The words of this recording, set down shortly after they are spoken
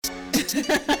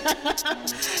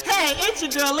Hey, it's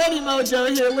your girl Lady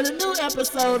Mojo here with a new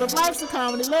episode of Life's a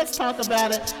Comedy. Let's talk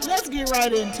about it. Let's get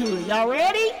right into it. Y'all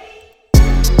ready?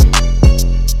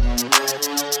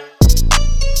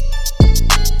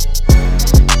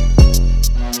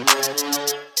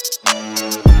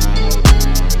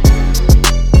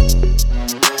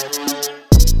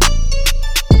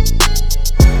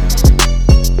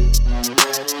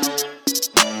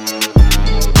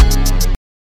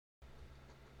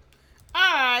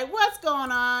 What's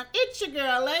going on? It's your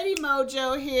girl, Lady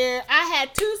Mojo here. I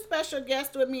had two special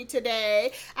guests with me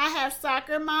today. I have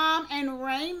Soccer Mom and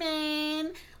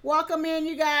Raymond. Welcome in,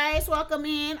 you guys. Welcome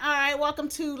in. All right, welcome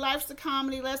to Life's a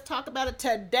Comedy. Let's talk about it.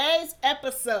 Today's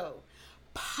episode,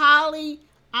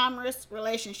 polyamorous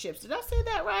relationships. Did I say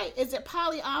that right? Is it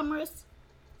polyamorous?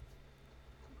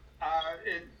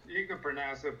 You can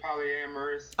pronounce it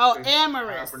polyamorous. Oh,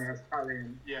 amorous.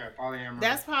 Polyamorous.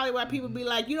 That's probably why people be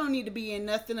like, you don't need to be in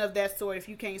nothing of that sort if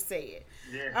you can't say it.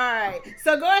 Yeah. All right.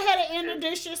 So go ahead and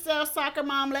introduce yourself, Soccer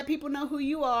Mom. Let people know who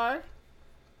you are.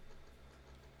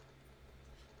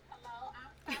 Hello,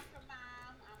 I'm Soccer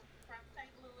Mom. I'm from St.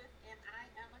 Louis, and I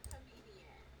am a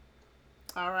comedian.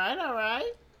 All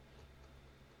right.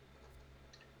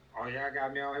 Oh, y'all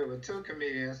got me on here with two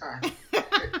comedians, huh?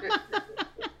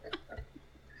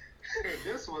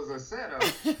 This was a setup.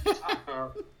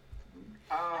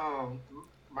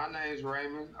 My name's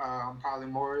Raymond. I'm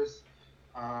polyamorous.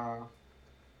 I'm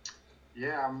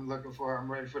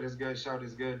ready for this good show,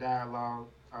 this good dialogue.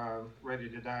 Ready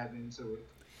to dive into it.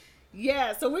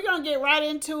 Yeah, so we're going to get right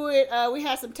into it. We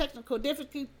had some technical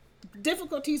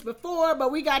difficulties before,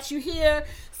 but we got you here.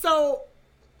 So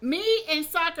me and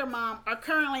Soccer Mom are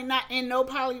currently not in no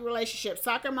poly relationship.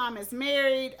 Soccer Mom is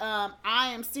married.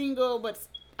 I am single, but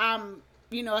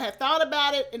have thought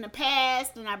about it in the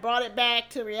past, and I brought it back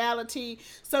to reality.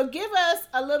 So give us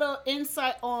a little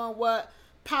insight on what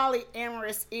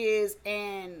polyamorous is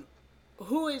and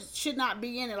who should not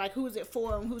be in it. Like, who is it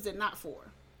for and who's it not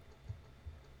for?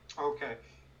 Okay.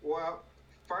 Well,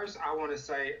 first I want to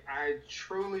say I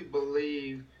truly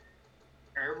believe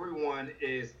everyone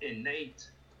is innate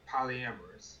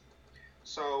polyamorous.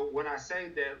 So when I say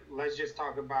that, let's just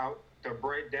talk about the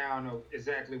breakdown of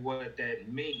exactly what that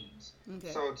means. Okay.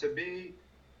 So to be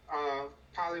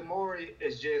polyamory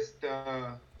is just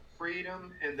the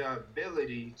freedom and the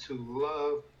ability to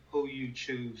love who you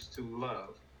choose to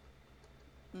love.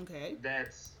 Okay.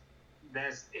 That's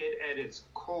it at its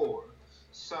core.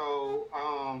 So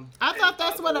I thought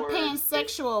that's what a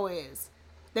pansexual is.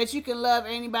 That you can love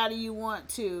anybody you want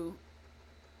to.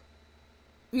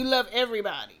 You love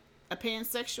everybody. A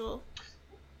pansexual?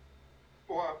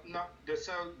 Well, no.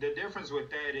 So the difference with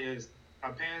that is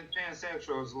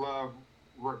pansexuals love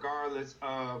regardless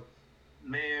of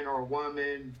man or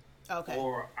woman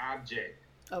or object.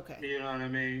 Okay. You know what I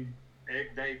mean?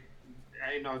 They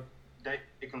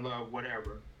can love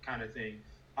whatever kind of thing.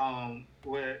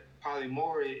 With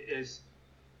polyamory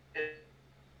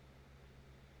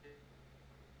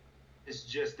it's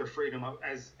just the freedom of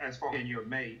as far as your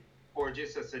mate or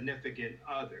just a significant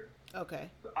other.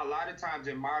 Okay. A lot of times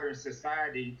in modern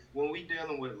society, when we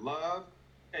dealing with love,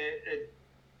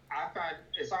 I find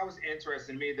it's always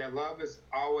interesting to me that love is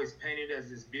always painted as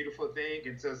this beautiful thing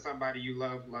until somebody you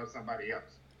love loves somebody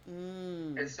else.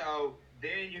 And so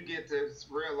then you get to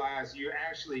realize you're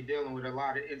actually dealing with a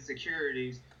lot of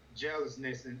insecurities,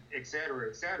 jealousness, and et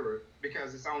cetera,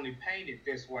 because it's only painted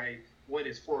this way when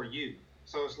it's for you.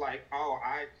 So it's like,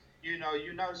 you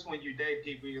notice when you date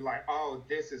people, you're like, oh,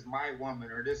 this is my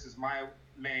woman or this is my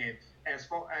man as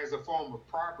a form of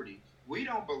property. We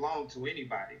don't belong to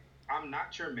anybody. I'm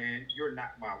not your man. You're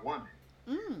not my woman.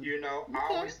 Okay. I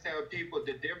always tell people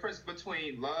the difference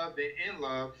between love and in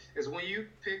love is when you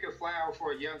pick a flower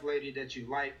for a young lady that you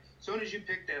like, as soon as you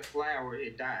pick that flower,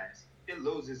 it dies. It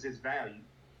loses its value.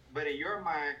 But in your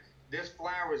mind, this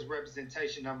flower is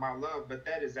representation of my love, but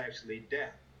that is actually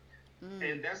death.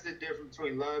 And that's the difference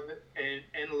between love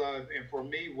and love. And for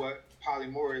me, what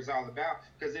polyamory is all about,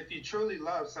 because if you truly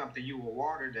love something, you will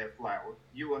water that flower.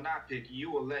 You will not pick it. You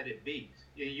will let it be.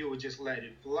 And you will just let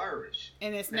it flourish.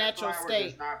 In its natural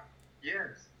state.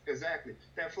 Yes, exactly.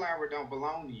 That flower don't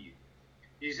belong to you.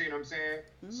 You see what I'm saying?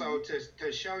 So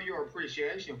to show your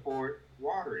appreciation for it,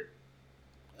 water it.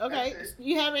 Okay.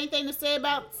 You have anything to say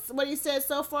about what he said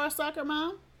so far, Soccer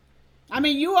Mom? I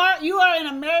mean, you are in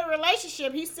a married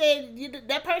relationship. He said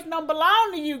that person don't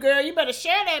belong to you, girl. You better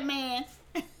share that man.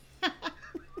 Okay.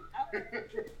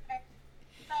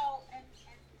 So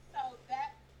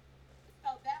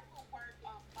that will work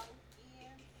on both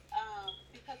ends.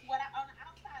 Because on the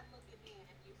outside looking in,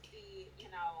 you see,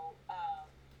 a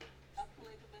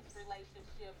polygamous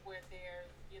relationship where there's,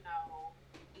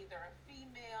 either a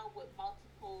female with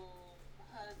multiple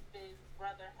husbands,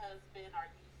 brother, husband, or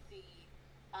you see,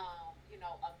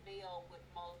 a male with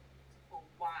multiple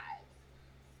wives.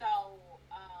 So,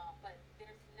 but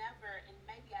there's never, and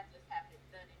maybe I just haven't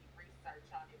done any research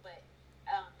on it, but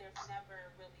there's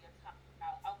never really a talk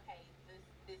about, okay,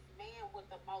 this man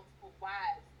with the multiple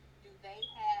wives, do they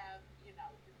have,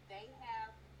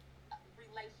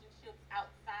 relationships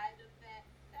outside of that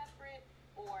separate,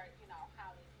 or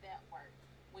how does that work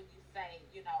when you say,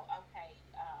 okay,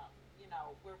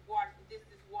 we're watering, this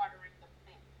is watering the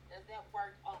plant. Does that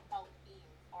work on both ends,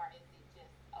 or is it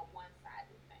just a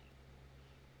one-sided thing?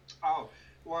 Oh,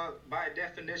 well, by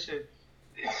definition,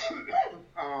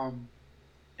 um,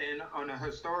 and on a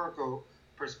historical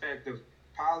perspective,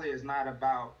 poly is not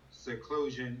about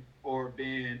seclusion or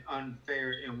being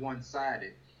unfair and one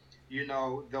sided.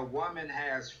 The woman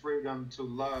has freedom to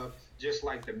love just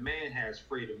like the man has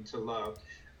freedom to love.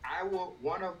 I will,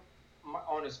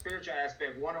 on a spiritual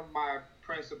aspect, one of my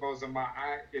principles of my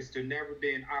eye is to never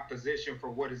be in opposition for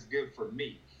what is good for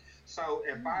me. So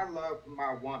if I love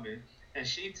my woman and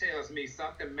she tells me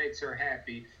something makes her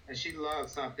happy and she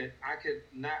loves something, I could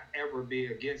not ever be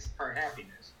against her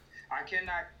happiness. I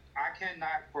cannot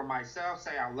for myself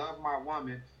say I love my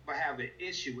woman but have an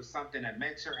issue with something that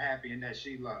makes her happy and that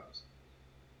she loves.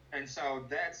 And so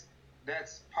that's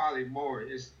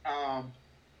polymorph.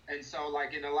 And so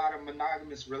like in a lot of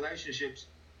monogamous relationships,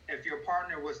 if your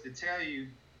partner was to tell you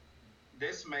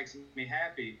this makes me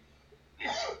happy,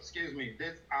 excuse me,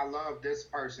 this I love this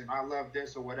person, I love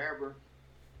this or whatever,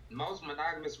 most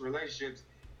monogamous relationships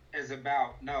is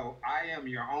about no, I am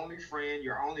your only friend,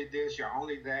 you're only this, you're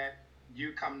only that.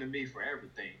 You come to me for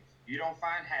everything. You don't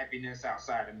find happiness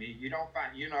outside of me. You don't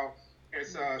find,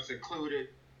 it's a secluded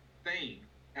thing.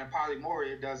 And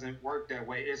polymoria doesn't work that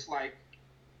way. It's like,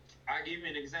 I give you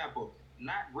an example.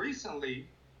 Not recently,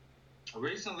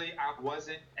 recently I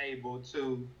wasn't able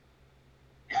to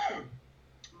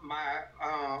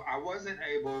I wasn't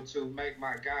able to make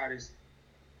my goddess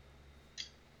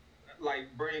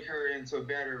like bring her into a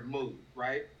better mood,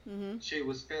 right? Mm-hmm. She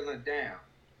was feeling down.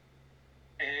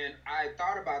 And I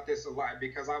thought about this a lot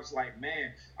because I was like,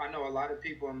 man, I know a lot of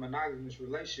people in monogamous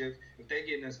relationships, if they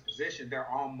get in this position, they're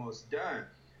almost done.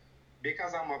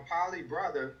 Because I'm a poly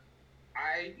brother,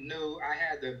 I knew I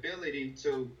had the ability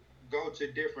to go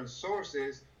to different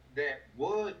sources that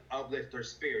would uplift their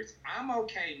spirits. I'm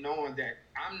okay knowing that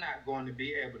I'm not going to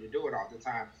be able to do it all the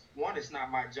time. One, it's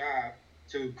not my job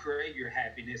to create your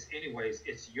happiness, anyways,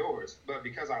 it's yours. But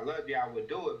because I love you, I would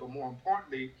do it. But more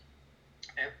importantly,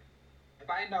 if if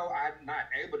I know I'm not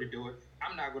able to do it,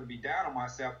 I'm not going to be down on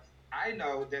myself. I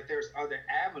know that there's other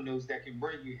avenues that can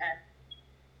bring you happiness.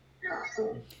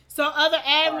 So other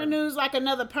Sorry. avenues like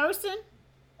another person?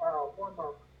 One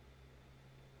moment.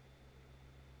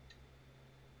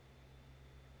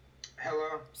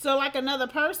 Hello? So like another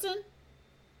person?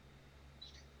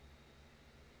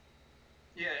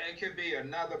 Yeah, it could be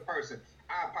another person.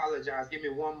 I apologize. Give me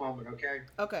one moment, okay?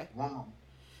 Okay. One moment.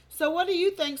 So what do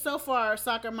you think so far,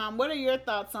 Soccer Mom? What are your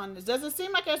thoughts on this? Does it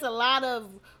seem like there's a lot of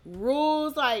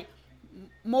rules, like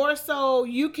more so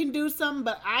you can do something,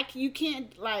 but you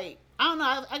can't, like, I don't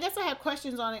know. I guess I have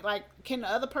questions on it. Like, can the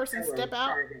other person step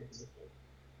out?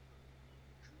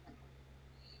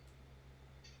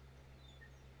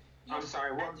 I'm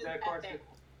sorry, what was that question?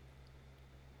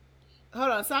 Hold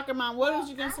on, Soccer Mom. What Well, was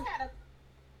you gonna say? I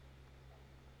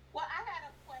had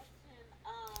a question.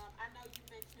 I know you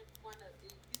mentioned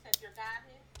you said your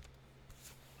goddess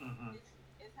Mm-hmm.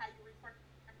 is how you refer.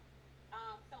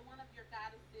 So one of your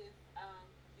goddesses,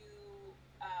 you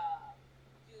uh,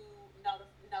 you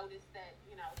noticed that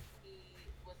she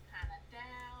was kind of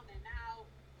down and out.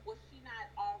 Was she not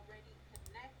already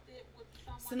connected with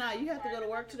So someone now else you have to or go in to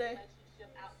work another today.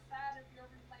 relationship outside of your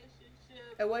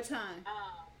relationship? At what time?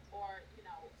 Or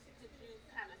could you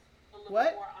kind of a little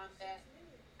What? more on that?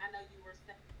 I know you were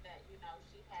saying that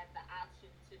she had the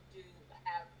option to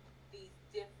have these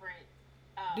different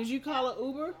Did you call an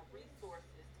Uber?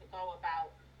 resources to go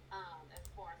about as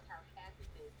far as her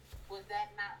happiness. Was that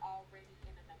not already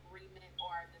in an agreement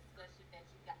or a discussion that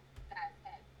you guys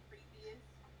had previous?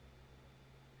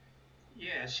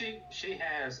 Yeah, she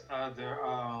has other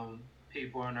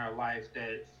people in her life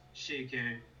that she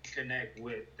can connect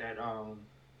with that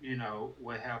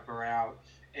would help her out.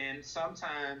 And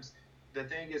sometimes the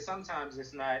thing is sometimes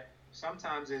it's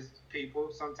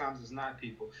people, sometimes it's not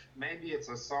people. Maybe it's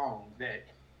a song that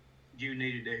you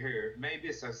needed to hear. Maybe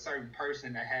it's a certain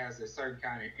person that has a certain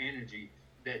kind of energy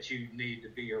that you need to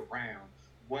be around.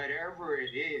 Whatever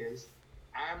it is,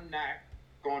 I'm not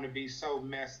going to be so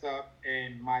messed up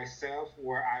in myself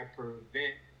where I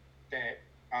prevent that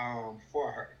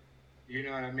for her. You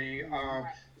know what I mean?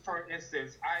 Right. For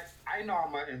instance, I know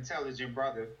I'm an intelligent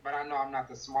brother, but I know I'm not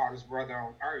the smartest brother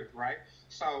on earth, right?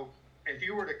 So if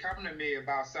you were to come to me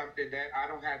about something that I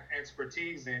don't have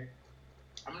expertise in,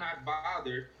 I'm not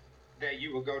bothered that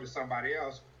you would go to somebody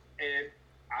else, and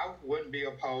I wouldn't be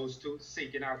opposed to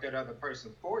seeking out that other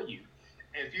person for you.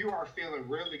 If you are feeling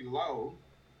really low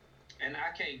and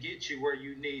I can't get you where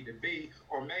you need to be,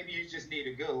 or maybe you just need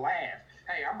a good laugh.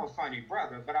 Hey, I'm a funny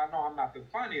brother, but I know I'm not the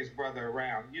funniest brother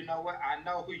around. You know what? I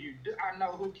know who you do. I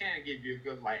know who can give you a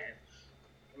good laugh.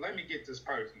 Let me get this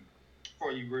person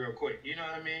for you real quick. You know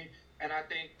what I mean? And I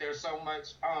think there's so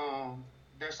much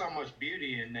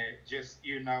beauty in that. Just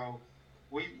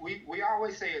we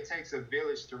always say it takes a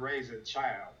village to raise a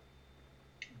child,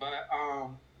 but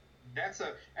that's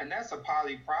a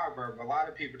poly proverb. A lot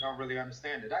of people don't really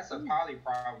understand it. That's a poly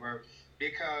proverb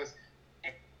because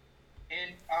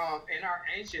in our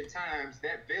ancient times,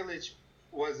 that village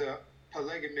was a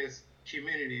polygamous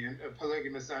community and a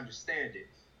polygamous understanding.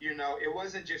 It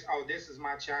wasn't just, oh, this is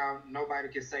my child, nobody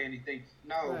can say anything.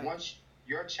 No, Right. once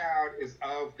your child is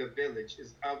of the village,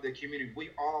 is of the community, we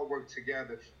all work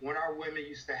together. When our women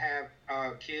used to have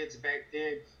kids back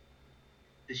then,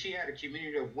 she had a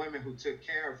community of women who took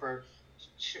care of her.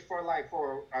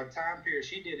 For a time period,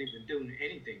 she didn't even do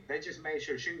anything. They just made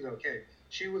sure she was okay.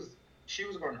 She was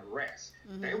going to rest.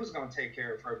 They Mm-hmm. was going to take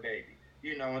care of her baby,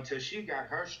 until she got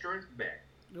her strength back.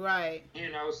 Right.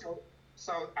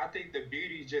 So I think the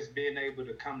beauty is just being able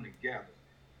to come together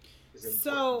is important.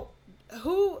 So,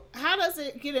 how does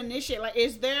it get initiated? Like,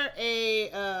 is there a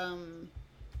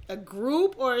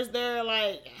group, or is there,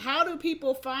 like, how do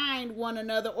people find one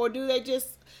another, or do they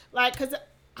just, like, because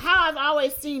how I've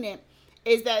always seen it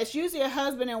is that it's usually a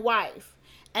husband and wife,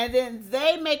 and then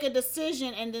they make a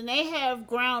decision, and then they have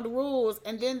ground rules,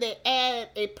 and then they add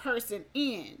a person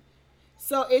in.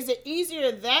 So is it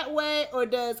easier that way, or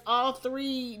does all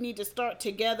three need to start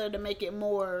together to make it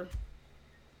more,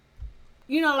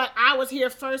 like I was here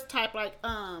first type, like,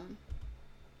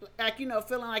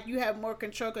 feeling like you have more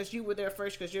control because you were there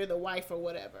first because you're the wife or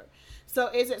whatever. So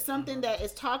is it something Mhm. that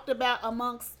is talked about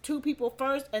amongst two people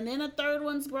first and then a third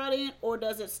one's brought in, or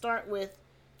does it start with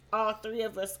all three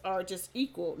of us are just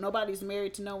equal? Nobody's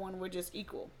married to no one. We're just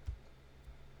equal.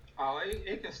 Oh,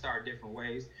 it can start different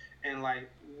ways, and like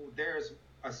there's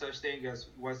a such thing as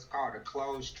what's called a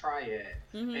closed triad,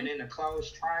 Mm-hmm. and in the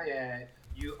closed triad,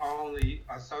 you only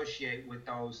associate with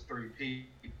those three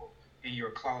people in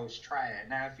your closed triad.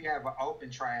 Now, if you have an open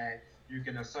triad, you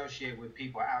can associate with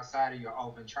people outside of your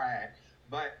open triad,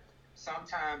 but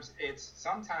sometimes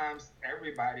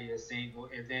everybody is single,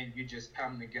 and then you just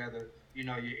come together.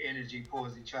 Your energy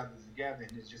pulls each other together,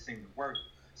 and it just seems to work.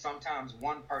 Sometimes um,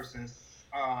 one person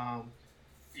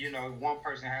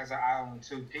has an eye on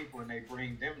two people and they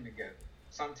bring them together.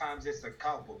 Sometimes it's a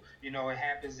couple. It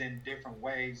happens in different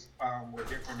ways with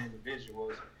different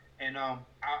individuals. And I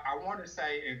want to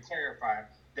say and clarify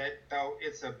that though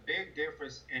it's a big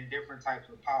difference in different types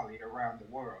of poly around the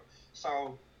world.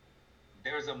 So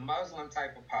there's a Muslim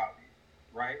type of poly,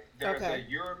 right? There's a Okay.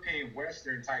 European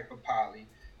Western type of poly,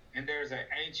 and there's an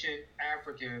ancient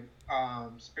African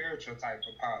spiritual type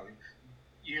of poly.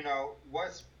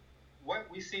 What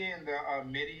we see in the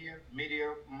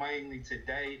media mainly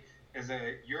today is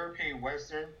a European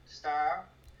Western style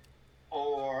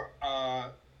or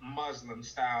a Muslim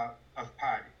style of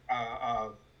poly.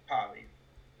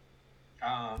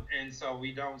 And so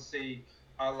we don't see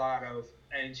a lot of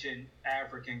ancient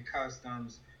African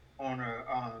customs on a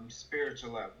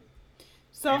spiritual level.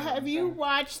 So You know what I'm have you saying?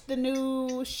 watched the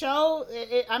new show?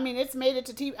 I mean, it's made it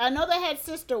to TV. I know they had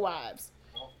sister wives,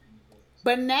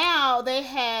 but now they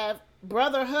have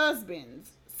brother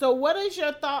husbands. So what is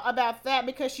your thought about that?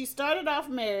 Because she started off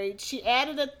married, she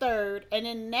added a third, and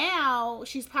then now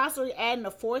she's possibly adding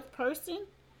a fourth person.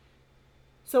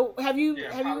 So have you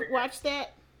Yeah, have you watched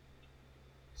that?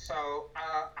 so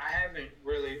I haven't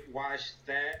really watched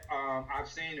that. I've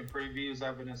seen the previews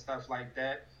of it and stuff like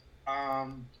that.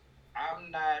 Um, I'm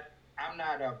not I'm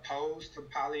not opposed to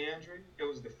polyandry. It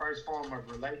was the first form of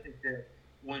relationship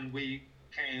when we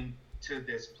came to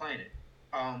this planet.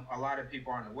 A lot of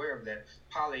people aren't aware of that.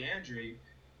 Polyandry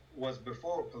was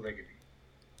before polygamy.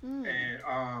 Hmm.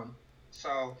 And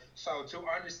so to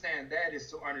understand that is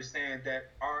to understand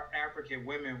that our African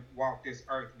women walked this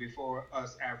earth before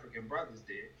us African brothers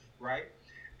did, right?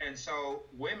 And so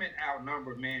women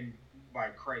outnumber men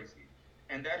like crazy.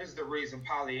 And that is the reason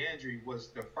polyandry was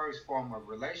the first form of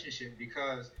relationship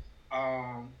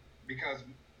um, because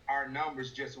our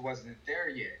numbers just wasn't there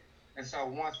yet. And so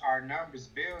once our numbers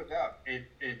build up,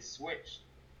 it switched,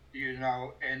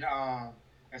 and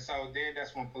so then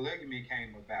that's when polygamy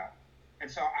came about.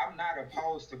 And so I'm not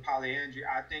opposed to polyandry.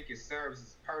 I think it serves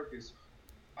its purpose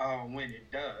when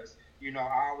it does.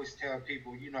 I always tell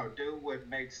people, do what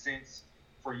makes sense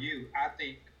for you. I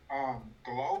think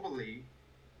globally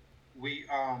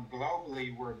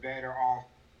we're better off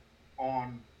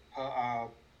on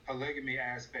polygamy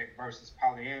aspect versus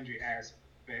polyandry aspect,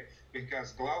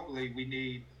 because globally we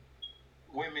need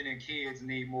women and kids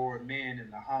need more men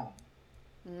in the home.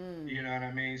 Mm. You know what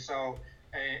I mean? So,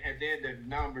 and then the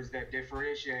numbers that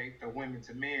differentiate the women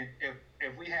to men. If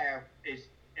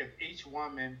each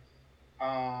woman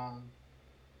um,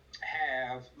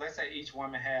 let's say each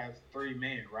woman have 3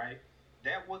 men, right?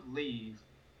 That would leave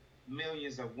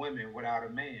millions of women without a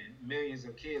man, millions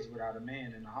of kids without a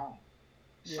man in the home.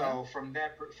 Yeah. So from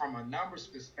a numbers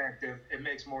perspective, it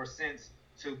makes more sense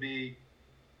to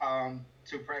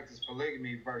practice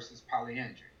polygamy versus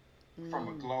polyandry from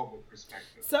a Mm. global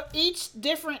perspective. So each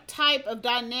different type of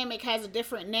dynamic has a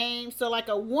different name. So like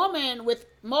a woman with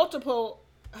multiple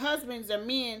husbands or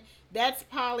men, that's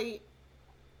Polyandry.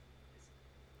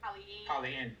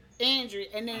 Polyandry. polyandry,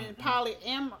 and then Hmm.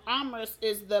 polyamorous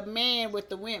is the man with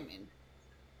the women.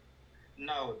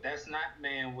 No, that's not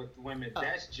man with women. Oh,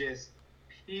 That's just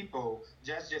people.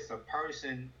 That's just a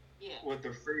person Yeah. with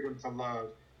the freedom to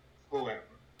love whoever.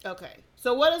 okay.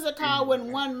 So what is it called Mhm.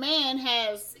 when one man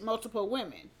has multiple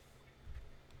women?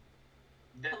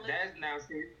 That's now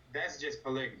see, that's just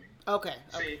polygamy. Okay,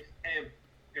 okay. See,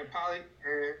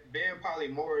 being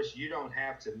polymorous, you don't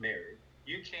have to marry.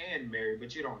 You can marry,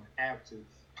 but you don't have to.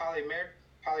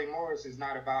 Polymorous is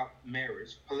not about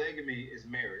marriage. Polygamy is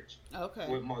marriage Okay.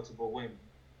 with multiple women.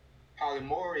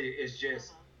 Polyamory is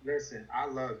just, Mhm. listen, I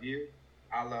love you,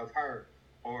 I love her,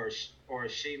 or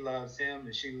she loves him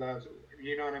and she loves,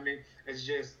 you know what I mean? It's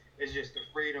just the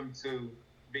freedom to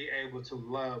be able to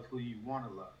love who you want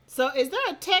to love. So is there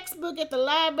a textbook at the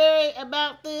library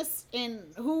about this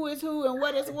and who is who and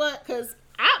what is what? Cause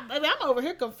I'm over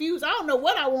here confused. I don't know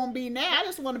what I want to be now. I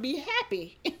just want to be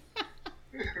happy.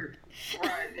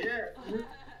 Right? Yeah.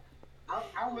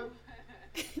 I would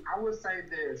I would say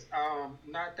this.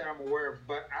 Not that I'm aware of,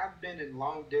 but I've been in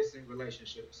long distance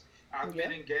relationships. I've Yeah.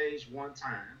 been engaged one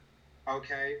time.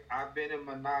 Okay, I've been in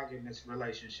monogamous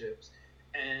relationships,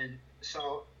 and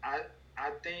so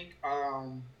I think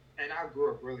and I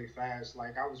grew up really fast.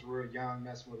 Like I was real young,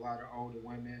 messing with a lot of older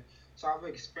women. So I've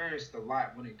experienced a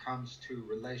lot when it comes to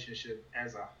relationship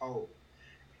as a whole,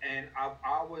 and I've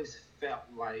always felt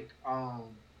like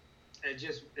it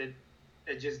just it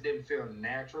it just didn't feel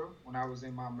natural when I was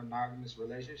in my monogamous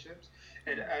relationships.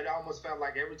 It almost felt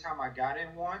like every time I got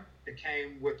in one, it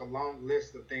came with a long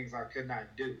list of things I could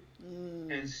not do.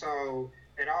 And Mm. so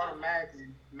it Uh-huh. automatically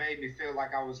made me feel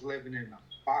like I was living in a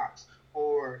box.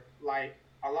 Or like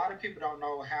a lot of people don't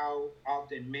know how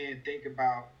often men think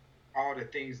about all the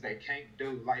things they can't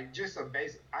do. Like just a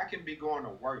basic, I can be going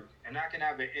to work and I can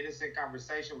have an innocent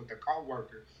conversation with a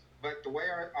coworker, but the way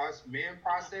us men Uh-huh.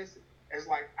 process it, it's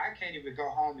like I can't even go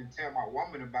home and tell my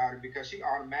woman about it because she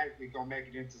automatically gonna make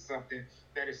it into something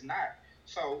that it's not.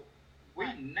 So we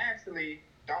Right. naturally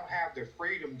don't have the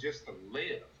freedom just to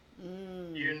live.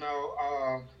 you Mm.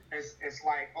 know, it's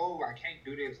like, oh, I can't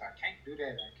do this, I can't do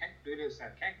that, I can't do this, I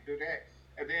can't do that,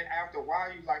 and then after a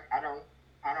while, you like, I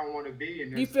don't want to be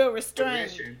in You this feel restrained.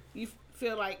 position. You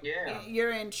feel like Yeah,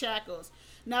 you're in shackles.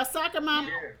 Now, soccer mom,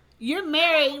 Now, yeah. you're I have a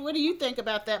married. What do you think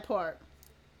about that part?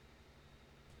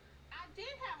 I did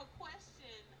have a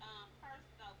question, first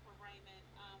though, for Raymond.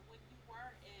 When you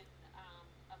were in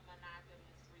a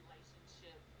monogamous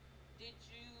relationship, did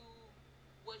you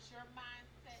was your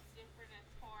mindset different as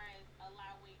far as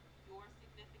allowing your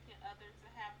significant other to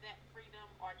have that freedom,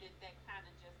 or did that kind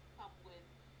of just come with,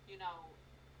 you know,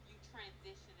 you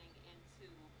transitioning into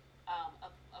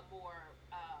a more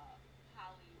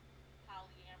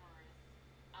polyamorous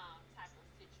type of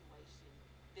situation?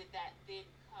 Did that then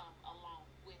come along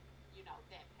with,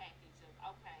 that package of,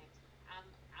 okay, i'm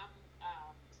i'm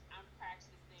um I'm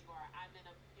practicing, or I'm in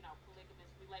a,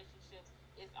 polygamous relationship.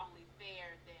 It's only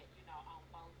fair that, on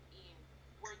both ends.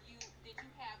 Did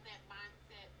you have that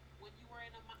mindset when you were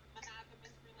in a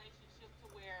monogamous relationship, to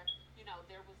where,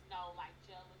 there was no like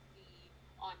jealousy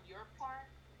on your part?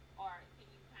 Or can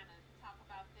you kind of talk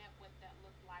about that, what that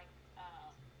looked like,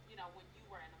 when you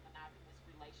were in a monogamous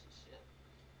relationship?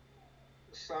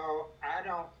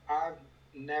 I've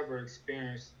never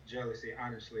experienced jealousy,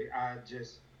 honestly. I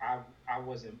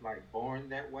wasn't like born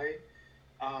that way.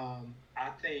 I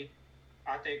think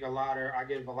I think I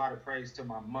give a lot of praise to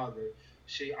my mother.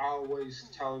 She always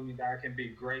told me that I can be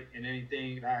great in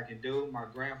anything that I can do. My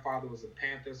grandfather was a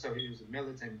Panther, so he was a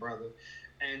militant brother,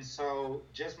 and so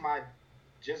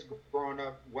just growing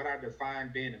up, what I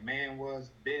defined being a man was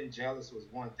being jealous was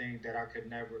one thing that I could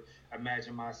never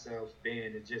imagine myself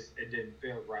being. It didn't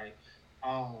feel right.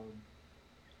 Um,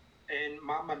 in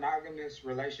my monogamous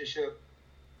relationship,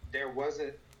 there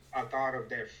wasn't a thought of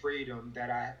that freedom that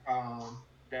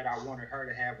I wanted her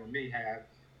to have or me have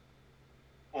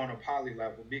on a poly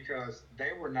level because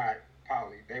they were not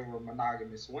poly; they were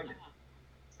monogamous women.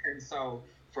 Uh-huh. And so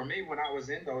for me, when I was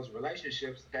in those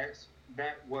relationships, that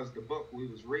was the book we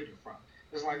was reading from.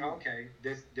 It's like, Mm. okay,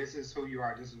 this is who you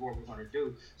are. This is what we're going to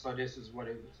do. So this is what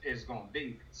it is going to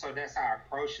be. So that's how I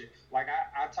approach it. Like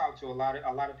I talk to a lot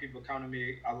of people come to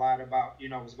me a lot about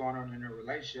what's going on in their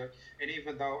relationship, and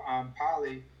even though I'm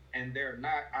poly and they're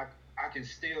not, I can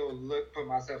still put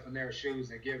myself in their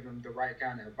shoes and give them the right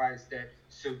kind of advice that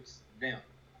suits them.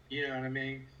 You know what I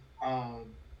mean? Um,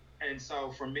 and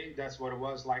so for me, that's what it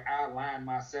was. Like I aligned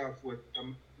myself with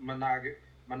the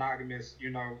monogamous,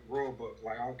 rule book.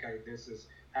 Like, okay, this is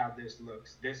how this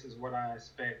looks. This is what I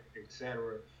expect,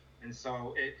 etc. And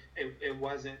so it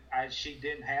wasn't. She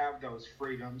didn't have those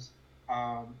freedoms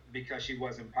because she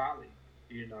wasn't poly.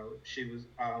 She was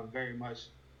very much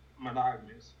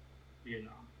monogamous. You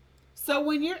know. So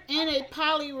when you're in a Okay, so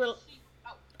poly, she.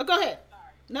 Oh, oh, go ahead.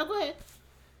 sorry. No, go ahead.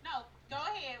 No, go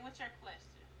ahead with your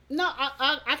question. No,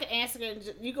 I can answer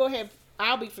it. You go ahead.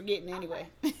 I'll be forgetting Okay. anyway.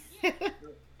 Yeah. Okay.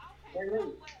 So Riley,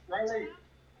 what what Riley.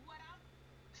 I'm what I'm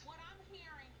what I'm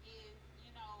hearing is,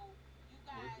 you Where's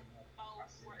guys the I both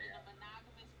see were in a that.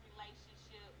 monogamous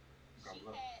relationship. Go She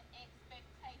look. had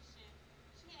expectations.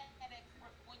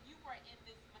 When you were in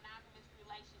this monogamous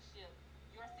relationship,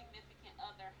 your significant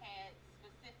other had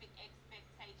specific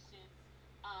expectations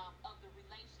of the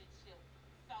relationship.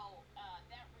 So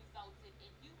that resulted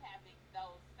in you having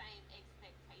those same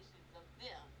expectations of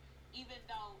them, even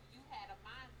though you had a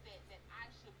mindset that I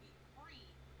should be free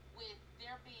with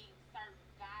there being certain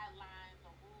guidelines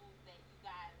or rules that you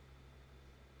guys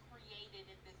created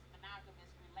in this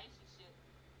monogamous relationship.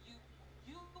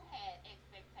 You had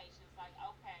expectations like,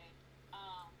 okay,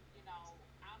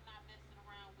 I'm not messing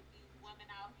around with these women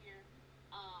out here.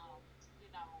 Um,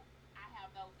 I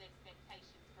have those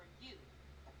expectations for you.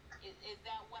 Is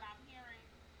that what I'm hearing?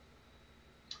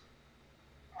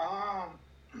 Um.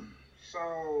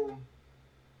 So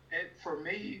it for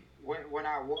me when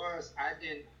I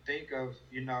didn't think of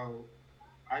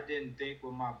I didn't think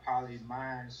with my poly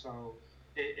mind. So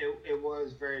it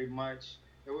was very much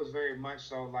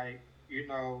so like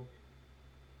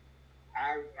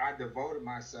I devoted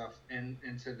myself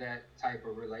into that type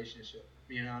of relationship.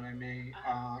 You know what I mean?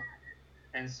 Uh huh.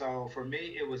 And so for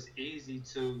me, it was easy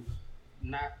to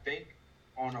not think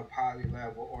on a poly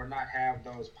level or not have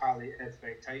those poly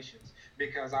expectations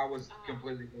because I was Uh huh.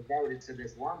 completely devoted to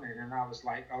this woman and I was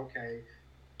like, okay,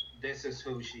 this is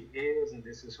who she is and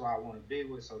this is who I want to be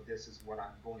with, so this is what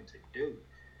I'm going to do.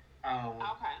 Um,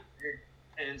 Okay.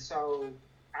 and so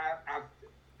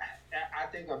I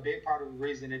think a big part of the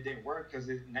reason it didn't work because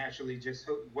it naturally just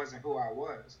wasn't who I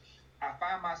was. I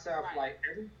find myself Right. like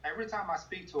every time I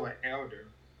speak to an elder,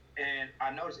 and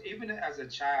I notice even as a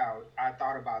child, I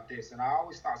thought about this, and I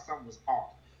always thought something was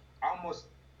off. Almost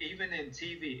even in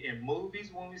TV, in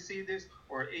movies, when we see this,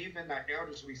 or even the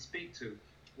elders we speak to,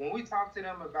 when we talk to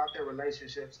them about their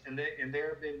relationships, and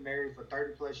they've been married for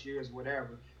 30 plus years,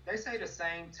 whatever, they say the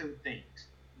same two things.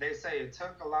 They say it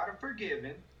took a lot of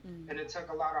forgiving Mm, and it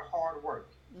took a lot of hard work.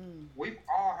 mm. We've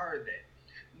all heard that.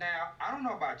 Now, I don't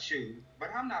know about you, but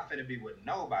I'm not finna be with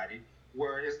nobody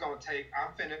where it's gonna take.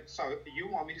 I'm finna. So you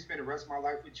want me to spend the rest of my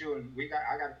life with you, and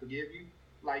I gotta forgive you?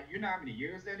 Like you know how many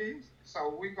years that is?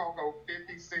 So we gonna go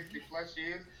 50, 60 plus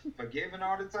years forgiving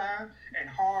all the time and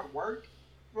hard work.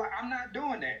 Like I'm not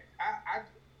doing that.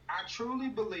 I truly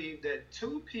believe that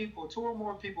two or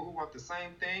more people who want the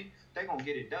same thing, they're gonna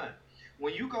get it done.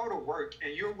 When you go to work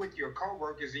and you're with your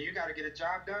coworkers and you got to get a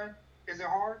job done, is it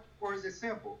hard or is it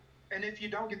simple? And if you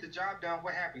don't get the job done,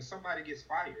 what happens? Somebody gets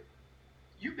fired.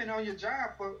 You've been on your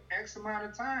job for X amount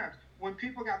of times. When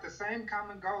people got the same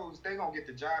common goals, they're going to get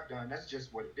the job done. That's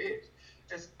just what it is.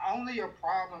 It's only a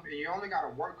problem, and you only got to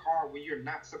work hard when you're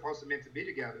not supposed to meant to be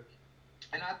together.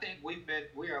 And I think we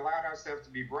allowed ourselves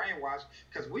to be brainwashed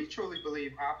because we truly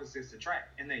believe opposites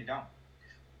attract, and they don't.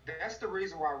 That's the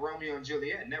reason why Romeo and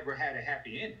Juliet never had a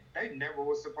happy ending. They never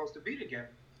was supposed to be together,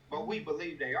 but we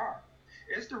believe they are.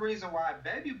 It's the reason why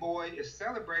Baby Boy is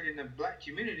celebrated in the black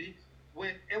community.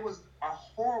 when it was a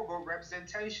horrible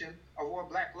representation of what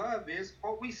black love is,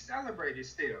 but we celebrated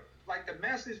still. Like the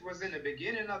message was in the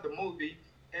beginning of the movie,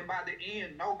 and by the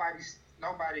end,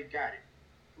 nobody got it.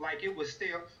 Like it was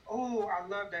still, oh, I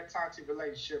love that toxic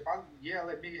relationship. I yell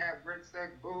at me, have great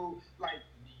sex, boo. Like,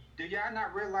 do y'all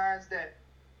not realize that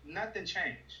nothing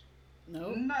changed?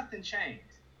 No. Nothing changed.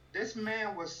 This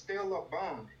man was still a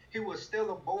bum. He was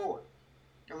still a boy.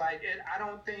 Like, and I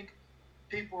don't think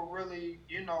people really,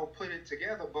 put it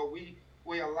together. But we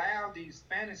allow these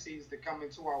fantasies to come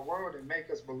into our world and make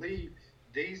us believe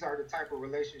these are the type of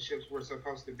relationships we're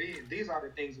supposed to be. These are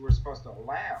the things we're supposed to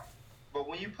allow. But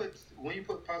when you put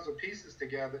puzzle pieces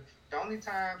together, the only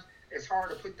times it's hard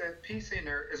to put that piece in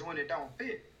there is when it don't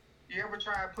fit. You ever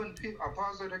try putting a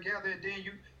puzzle together and then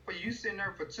you sitting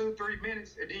there for 2 3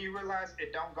 minutes and then you realize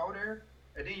it don't go there,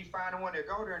 and then you find the one that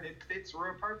go there and it fits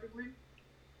real perfectly.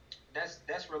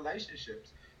 That's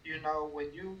relationships.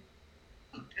 When you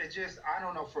it just I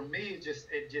don't know. For me,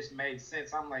 it just made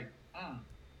sense. I'm like,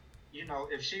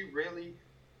 if she really,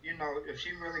 if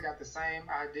she really got the same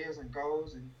ideas and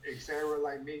goals and etc.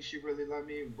 like me, she really love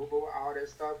me and boo boo all that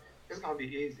stuff. It's gonna be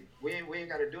easy. We ain't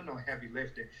gotta do no heavy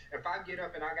lifting. If I get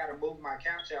up and I gotta move my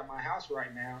couch out my house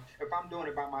right now, if I'm doing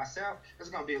it by myself, it's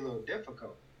gonna be a little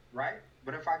difficult, right?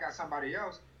 But if I got somebody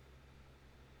else,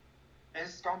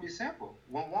 it's gonna be simple.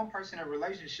 When one person in a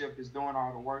relationship is doing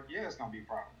all the work, yeah, it's gonna be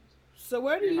problems. So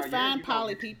where do you Yeah, find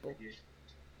poly people?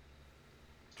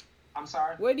 I'm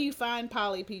sorry. Where do you find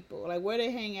poly people? Like where they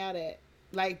hang out at?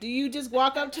 Like, do you just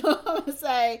walk up to them and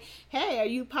say, "Hey, are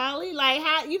you poly?" Like,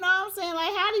 how you know what I'm saying?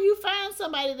 Like, how do you find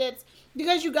somebody that's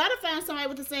because you got to find somebody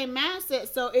with the same mindset.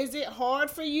 So, is it hard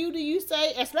for you? Do you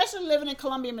say, especially living in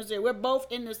Columbia, Missouri, we're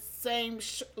both in the same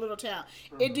little town.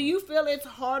 Do you feel it's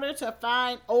harder to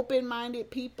find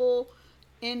open-minded people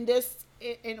in this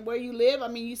in where you live? I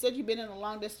mean, you said you've been in a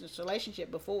long-distance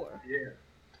relationship before. Yeah.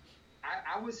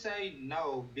 I would say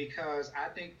no, because I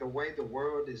think the way the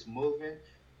world is moving,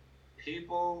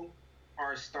 people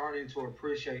are starting to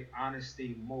appreciate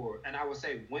honesty more. And I would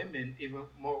say women, even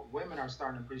more, women are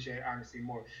starting to appreciate honesty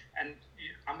more. And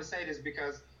I'm going to say this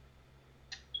because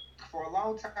for a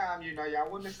long time,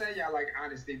 y'all women say y'all like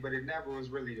honesty, but it never was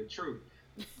really the truth.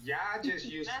 Y'all just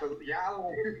used to y'all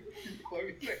like let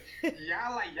me say,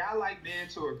 y'all like men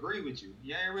to agree with you.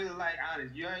 You ain't really like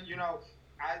honest.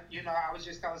 I was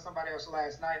just telling somebody else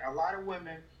last night. A lot of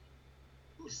women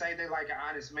say they like an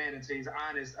honest man until he's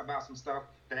honest about some stuff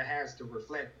that has to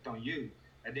reflect on you.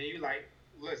 And then you like,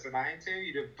 listen, I ain't telling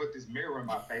you to put this mirror in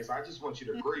my face. I just want you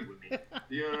to agree with me.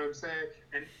 You know what I'm saying?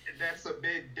 And that's a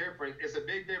big difference. It's a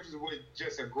big difference with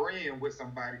just agreeing with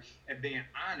somebody and being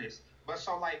honest. But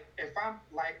so like, if I'm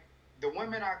like the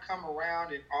women I come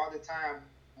around and all the time,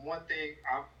 one thing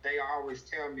they always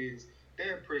tell me is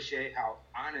they appreciate how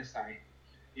honest I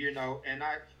am. And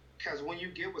because when you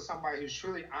get with somebody who's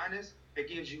truly honest, it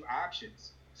gives you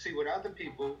options. See, with other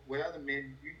people, with other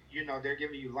men, they're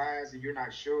giving you lies and you're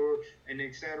not sure and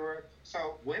etc.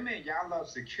 So women, y'all love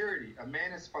security. A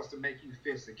man is supposed to make you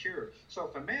feel secure. So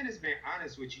if a man is being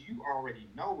honest with you, you already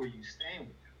know where you stand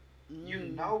with him. You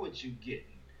know what you getting.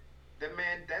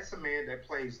 That's a man that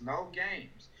plays no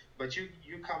games. But you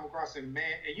come across a man,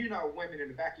 and women in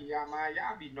the back of y'all mind,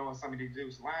 y'all be knowing some of these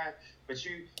dudes lying, but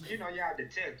y'all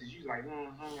detectives, you like,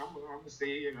 I'm gonna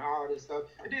see, and all this stuff,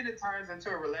 and then it turns into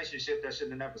a relationship that should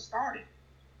have never started.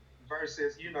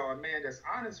 Versus, a man that's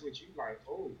honest with you, like,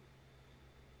 oh,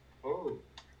 I'm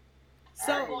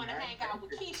So, going to hang out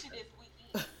with Keisha this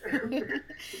weekend.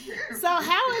 so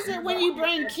how is it when you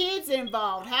bring kids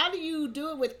involved? How do you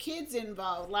do it with kids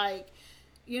involved? Like,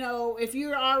 if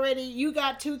you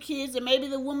got two kids and maybe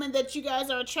the woman that you guys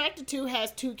are attracted to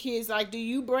has two kids, like, do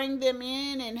you bring them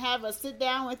in and have a sit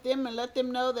down with them and let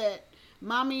them know that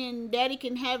mommy and daddy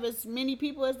can have as many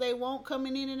people as they want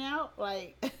coming in and out?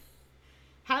 Like,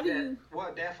 how do you?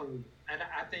 Well, definitely. And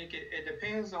I think it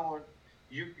depends on,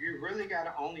 you really got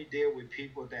to only deal with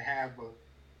people that have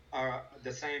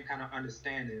the same kind of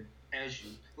understanding as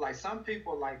you. Like some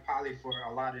people like poly for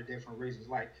a lot of different reasons.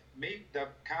 Like me, the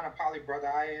kind of poly brother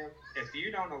I am, if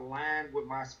you don't align with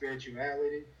my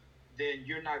spirituality, then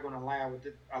you're not going to align with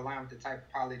the type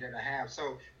of poly that I have.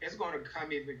 So it's going to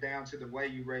come even down to the way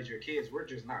you raise your kids. We're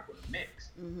just not going to mix.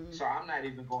 Mm-hmm. So I'm not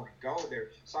even going to go there.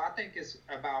 So I think it's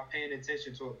about paying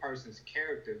attention to a person's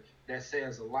character that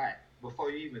says a lot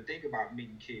before you even think about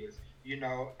meeting kids.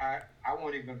 I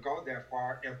won't even go that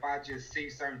far if I just see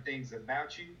certain things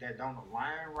about you that don't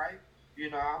align right.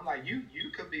 I'm like, you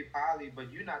could be poly,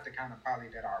 but you're not the kind of poly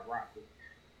that I rock with.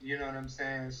 You know what I'm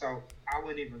saying? So I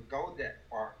wouldn't even go that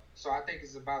far. So I think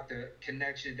it's about the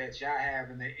connection that y'all have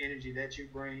and the energy that you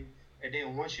bring And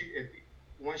then once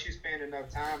you spend enough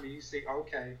time and you see,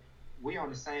 okay, we on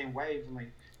the same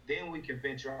wavelength, then we can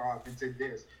venture off into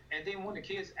this. And then when the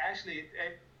kids actually,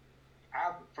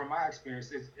 from my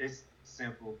experience, it's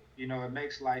simple. You know, it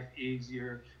makes life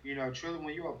easier. You know, truly,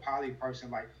 when you're a poly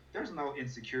person, like there's no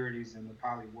insecurities in the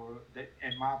poly world, that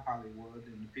in my poly world,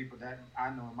 and the people that I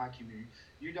know in my community,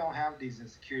 you don't have these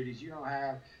insecurities. You don't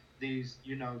have these,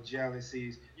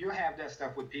 jealousies. You have that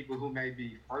stuff with people who may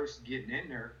be first getting in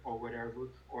there or whatever,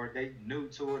 or they new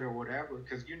to it or whatever,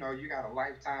 because you got a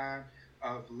lifetime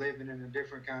of living in a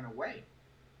different kind of way.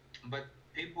 But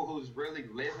people who's really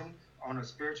living on a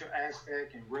spiritual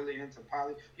aspect and really into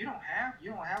poly, you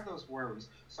don't have those worries.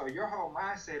 So your whole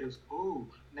mindset is, ooh,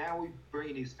 now we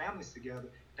bring these families together.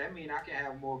 That means I can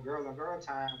have more girl and girl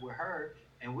time with her,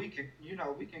 and we can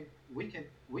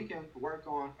work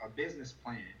on a business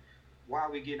plan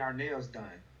while we getting our nails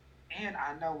done. And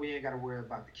I know we ain't got to worry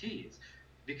about the kids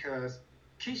because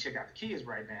Keisha got the kids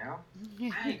right now.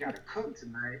 I ain't got to cook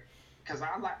tonight because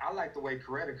I like the way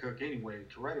Coretta cook anyway.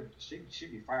 Coretta she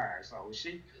be fired, so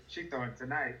she throwing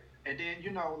tonight. And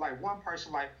then like one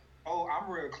person like, oh,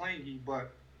 I'm real clingy,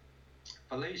 but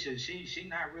Felicia she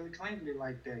not really clingy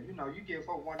like that. You give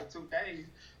her 1 or 2 days,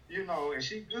 and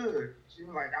she good. She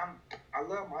like I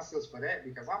love my sis for that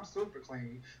because I'm super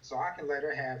clingy, so I can let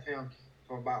her have him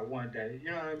for about 1 day.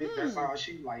 You know what I mean? That's Hmm. all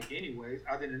she like anyways.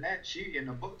 Other than that, she in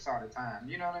the books all the time.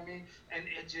 You know what I mean? And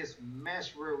it just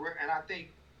mess real. And I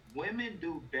think women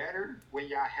do better when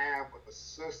y'all have a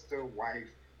sister wife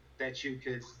that you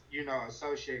could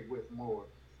associate with more.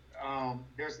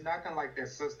 There's nothing like that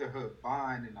sisterhood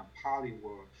bond in a poly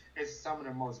world. It's some of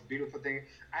the most beautiful things.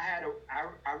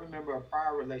 I remember a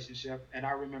prior relationship, and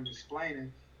I remember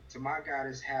explaining to my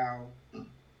goddess how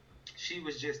she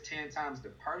was just 10 times the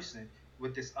person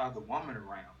with this other woman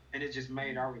around, and it just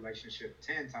made our relationship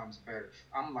 10 times better.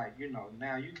 I'm like,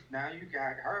 now you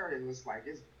got her. It was like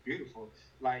it's beautiful.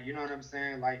 Like you know what I'm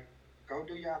saying? Like go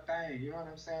do your thing. You know what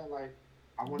I'm saying? Like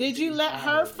I want to Did see you you let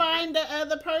smile her every day. find the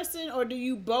other person, or do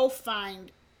you both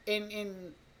find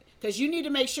in? Because you need to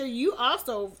make sure you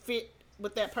also fit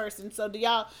with that person. So do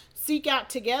y'all seek out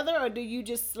together, or do you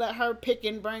just let her pick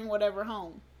and bring whatever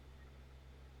home?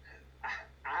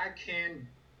 I can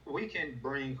we can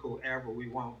bring whoever we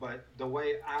want, but the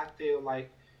way I feel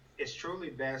like it's truly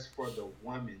best for the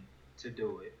woman to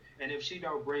do it. And if she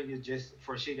don't bring it, just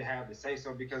for she to have to say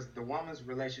so, because the woman's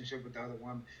relationship with the other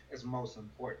woman is most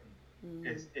important. Mm.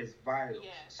 It's vital.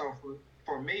 Yes. So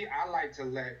for me, I like to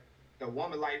let the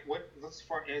woman like what. Let's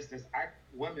for instance,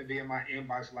 women be in my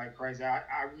inbox like crazy. I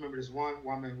remember this one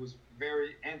woman who was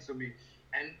very into me,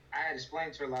 and I had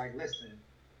explained to her like, listen,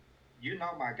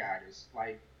 my goddess,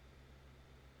 like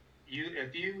you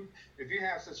if you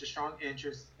have such a strong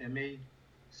interest in me,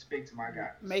 speak to my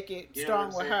guys. Make it You know what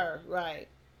I'm strong with saying? her, right?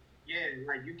 Yeah,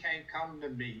 like you can't come to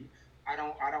me. I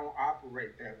don't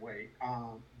operate that way.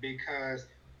 Because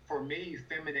for me,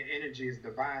 feminine energy is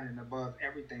divine and above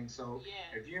everything. So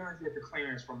Yes. if you don't get the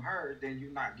clearance from her, then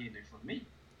you're not getting it from me.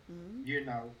 Mm. You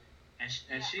know, and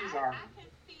Yeah, she's I already. can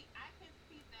see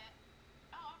that.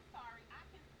 Oh, I'm sorry. I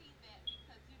can see that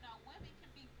because women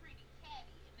can be pretty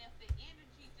catty, and if the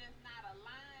energy just not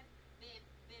aligned, then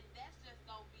that's just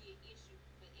gonna be an issue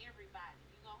for everybody.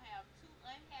 You're gonna have two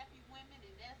unhappy women,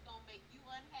 and that's gonna make you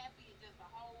unhappy, and just a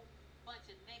whole bunch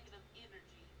of negative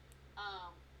energy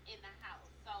in the house.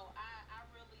 So I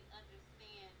really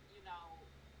understand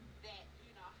that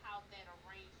how that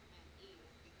arrangement is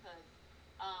because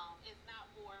it's not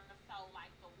more so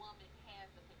like the woman has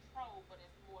the control, but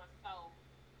it's more so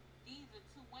these are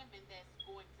two women that's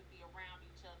going to be around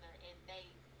each other and they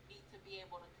need to be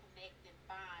able to connect and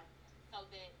bond so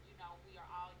that we are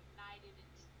all united and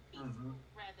Hmm. peaceful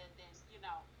rather than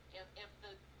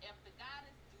if the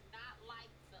goddess do not like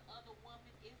the other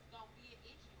woman, it's gonna be an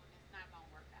issue and it's not gonna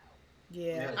work out Yeah,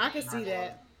 Yeah, because I they can see just absolutely,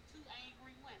 that. two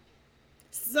angry women.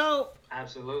 So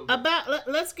absolutely. about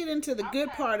let's get into the good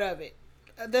Okay. part of it.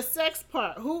 The sex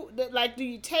part. Like, do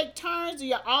you take turns? Do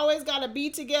you always gotta be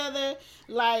together?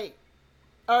 Like,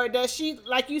 or does she,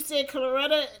 like you said,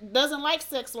 Coloretta doesn't like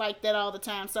sex like that all the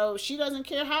time, so she doesn't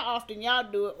care how often y'all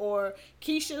do it. Or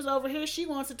Keisha's over here, she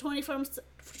wants it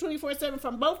 24/7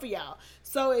 from both of y'all.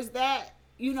 So is that,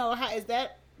 how is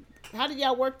that? How did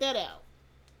y'all work that out?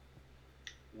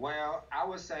 Well, I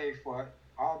would say for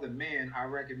all the men, I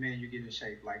recommend you get in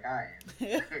shape like I am.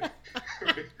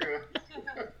 Because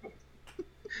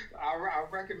I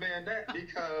recommend that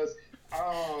because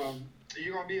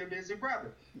you're gonna be a busy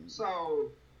brother.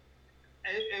 So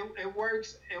it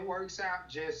works out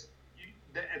just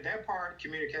that part.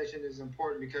 Communication is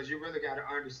important because you really got to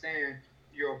understand.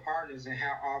 your partners and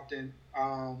how often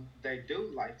they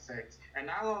do like sex. And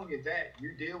not only that,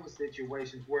 you deal with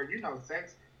situations where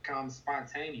sex comes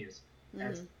spontaneous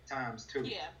at Mm-hmm. times too.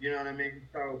 Yeah. You know what I mean?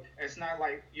 So it's not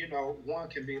like one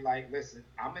can be like, listen,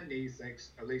 I'm gonna need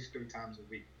sex at least 3 times a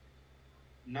week.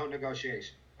 No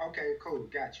negotiation. Okay, cool,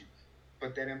 got you.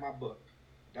 Put that in my book.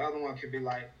 The other one could be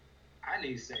like, I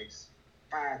need sex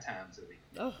 5 times a week.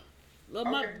 Oh, look,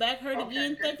 my Okay, back hurt okay,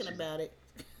 again thinking got you. about it.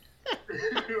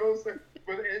 You know what I'm saying?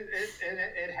 But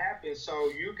it happens. So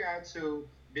you got to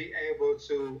be able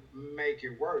to make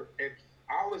it work. If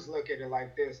I always look at it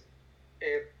like this,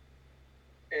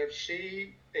 if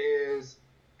she is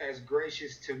as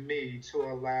gracious to me to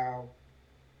allow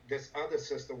this other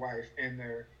sister wife in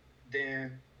there,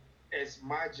 then it's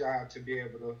my job to be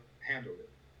able to handle it.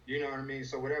 You know what I mean?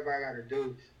 So whatever I got to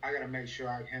do, I got to make sure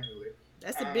I handle it.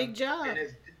 That's a big And job.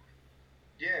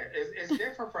 it's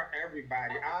different for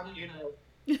everybody. I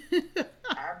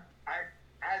I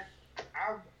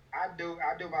I I do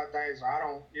my thing. So I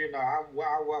don't I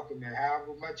welcome it.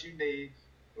 However much you need,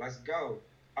 let's go.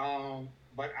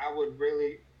 But I would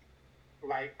really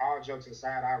like, all jokes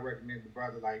aside, I recommend the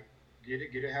brother like get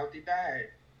a healthy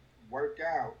diet, work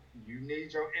out. You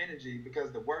need your energy,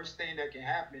 because the worst thing that can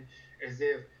happen is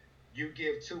if you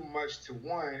give too much to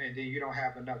one and then you don't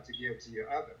have enough to give to your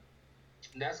other.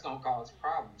 That's gonna cause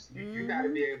problems. You got to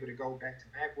Mm-hmm. be able to go back to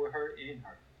back with her in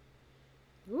her.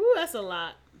 Ooh, that's a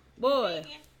lot, You boy.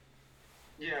 vegan?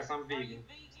 Yes, I'm Are you vegan.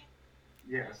 vegan?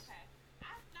 Yes. Okay.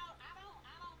 I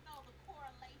don't know the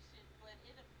correlation, but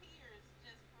it appears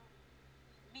just from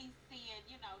me seeing,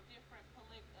 different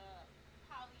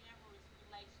polyamorous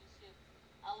relationships.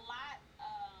 A lot,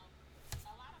 um,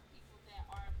 a lot of people that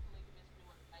are in polygamous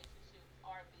relationships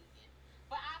are vegan.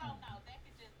 But I don't know. That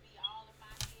could just be all in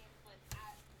my head. But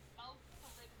most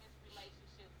polygamous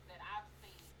relationships that I've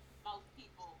seen, most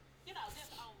people,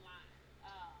 just online,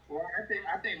 Well, I've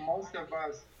I think seen most are of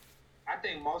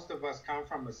vegan. us come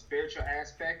from a spiritual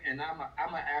aspect, and I'm an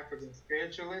Okay. African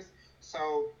spiritualist. So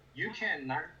Okay. you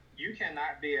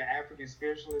cannot be an African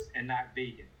spiritualist and not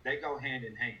vegan. They go hand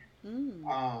in hand. Mm.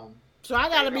 Um, So I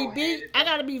they gotta be go hand big. in I hand.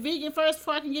 gotta be vegan first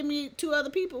before I can give me two other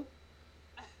people.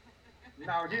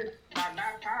 No,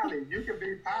 not poly. You can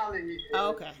be poly Oh,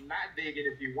 okay. not vegan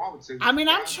if you want to. I mean,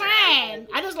 But I'm I'm saying trying.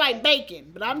 overall, I just like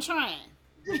bacon, but I'm trying.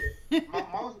 yeah.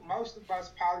 Most of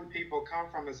us poly people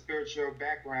come from a spiritual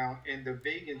background, and the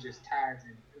vegan just ties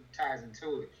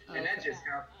into it, and that Okay. just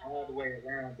Yeah. helps all the Uh-huh. way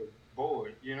around the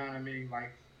board. You know what I mean?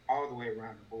 Like all the way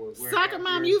around the board. We're Soccer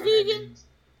mom, healthier, you so that vegan? means,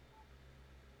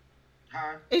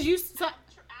 huh? Is you? I've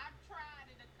tried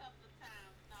it a couple of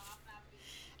times. No, I'm not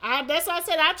vegan. That's why I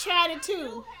said I tried it I do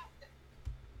too. have to.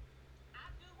 I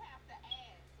do have to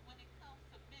ask when it comes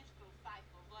to menstrual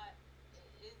cycles. What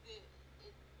is it?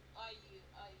 It are you?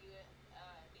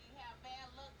 Do you have bad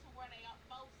luck to where they are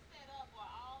both set up, or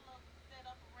all of them set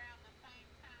up around the same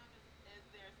time as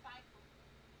their cycle?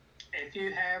 If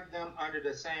you have them under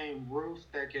the same roof,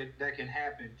 that can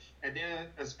happen. And then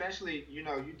especially, you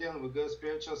dealing with good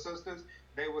spiritual sisters,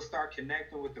 they will start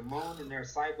connecting with the moon, and their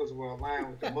cycles will align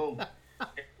with the moon.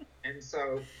 And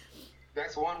so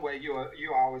that's one way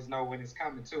you always know when it's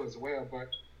coming too as well. But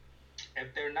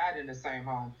if they're not in the same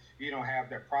home, you don't have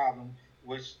that problem,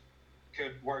 which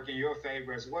could work in your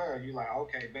favor as well. You like,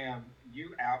 okay, bam,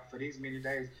 you out for these many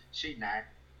days, she not,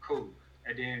 cool.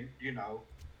 And then,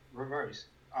 reverse.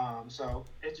 So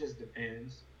it just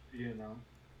depends.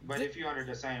 But if you're under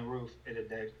the same roof,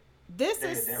 This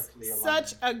they're is definitely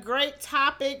such aligned. a great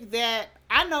topic that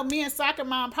I know me and Soccer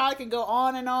Mom probably can go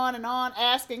on and on and on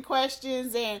asking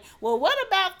questions and, well, what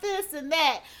about this and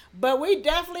that? But we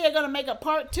definitely are going to make a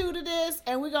part two to this,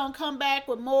 and we're going to come back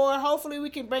with more. Hopefully we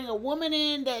can bring a woman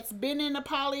in that's been in a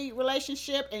poly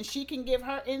relationship and she can give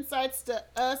her insights to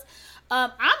us.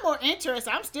 I'm more interested.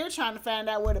 I'm still trying to find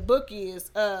out where the book is.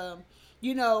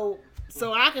 You know,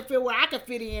 so I can feel where I can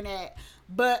fit in at.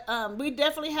 But we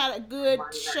definitely had a good Right,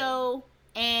 right. show,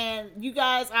 and you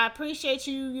guys, I appreciate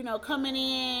you, coming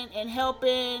in and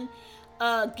helping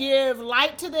give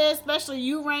light to this, especially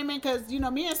you, Raymond, because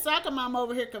me and Soccer Mom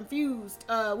over here confused.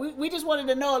 We just wanted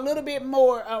to know a little bit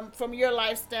more from your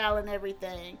lifestyle and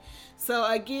everything. So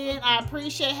again, I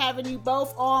appreciate having you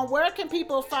both on. Where can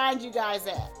people find you guys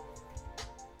at?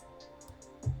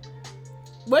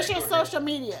 What's You your go ahead. social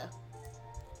media?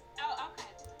 Oh, okay.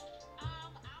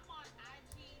 I'm on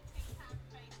IG, TikTok,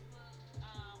 Facebook,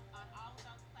 on all of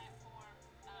those platforms.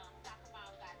 Soccer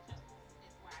Mom Got Jokes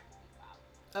is where I can be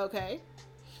followed. Okay.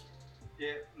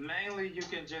 Yeah, mainly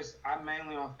I'm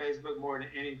mainly on Facebook more than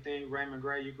anything. Raymond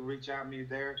Gray, you can reach out to me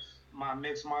there. my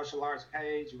mixed martial arts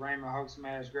page, Raymond Hulk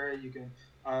Smash Gray. You can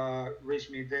reach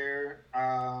me there.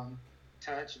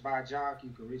 Touch by Jock,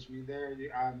 you can reach me there.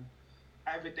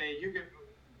 Everything you can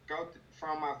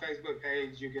from my Facebook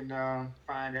page. You can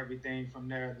find everything from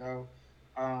there, though.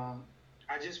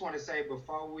 I just want to say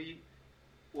before we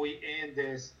end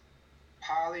this,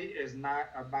 poly is not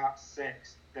about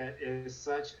sex. That is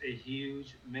such a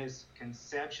huge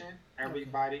misconception. Okay.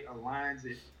 Everybody aligns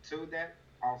it to that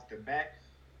off the bat.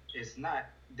 It's not.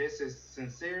 This is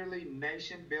sincerely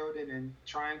nation building and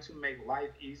trying to make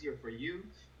life easier for you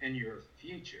and your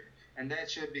future. And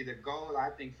that should be the goal, I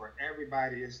think, for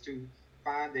everybody is to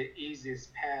find the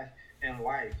easiest path in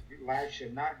life. Life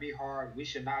should not be hard. We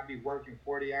should not be working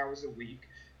 40 hours a week.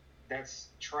 That's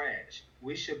trash.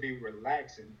 We should be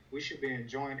relaxing. We should be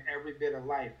enjoying every bit of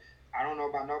life. I don't know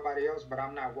about nobody else, but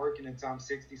I'm not working until I'm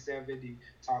 60, 70,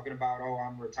 talking about, oh,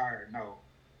 I'm retired. No,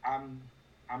 I'm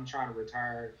I'm trying to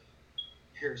retire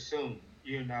here soon.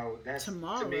 That's to me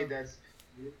Tomorrow.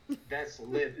 that's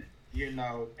living.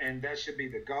 And that should be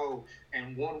the goal.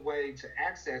 And one way to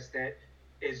access that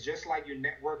is just like you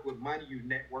network with money, you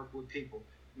network with people.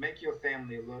 Make your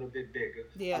family a little bit bigger.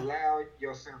 Yeah. Allow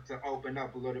yourself to open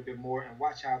up a little bit more and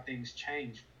watch how things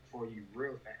change for you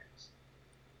real fast.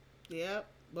 Yep.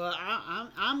 Well,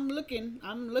 I'm looking.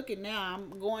 I'm looking now.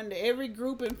 I'm going to every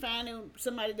group and finding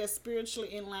somebody that's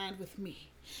spiritually in line with me.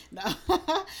 No.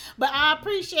 But I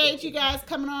appreciate you guys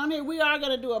coming on here. We are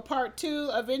going to do a part two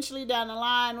eventually down the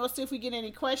line. We'll see if we get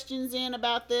any questions in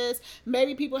about this.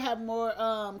 Maybe people have more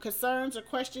concerns or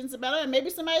questions about it. And maybe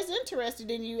somebody's interested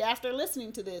in you after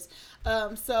listening to this.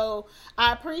 So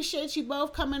I appreciate you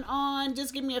both coming on.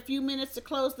 Just give me a few minutes to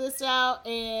close this out,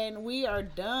 and we are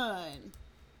done.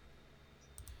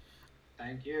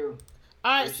 Thank you.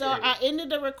 All right, so Appreciate I it. ended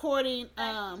the recording.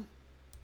 Thank you.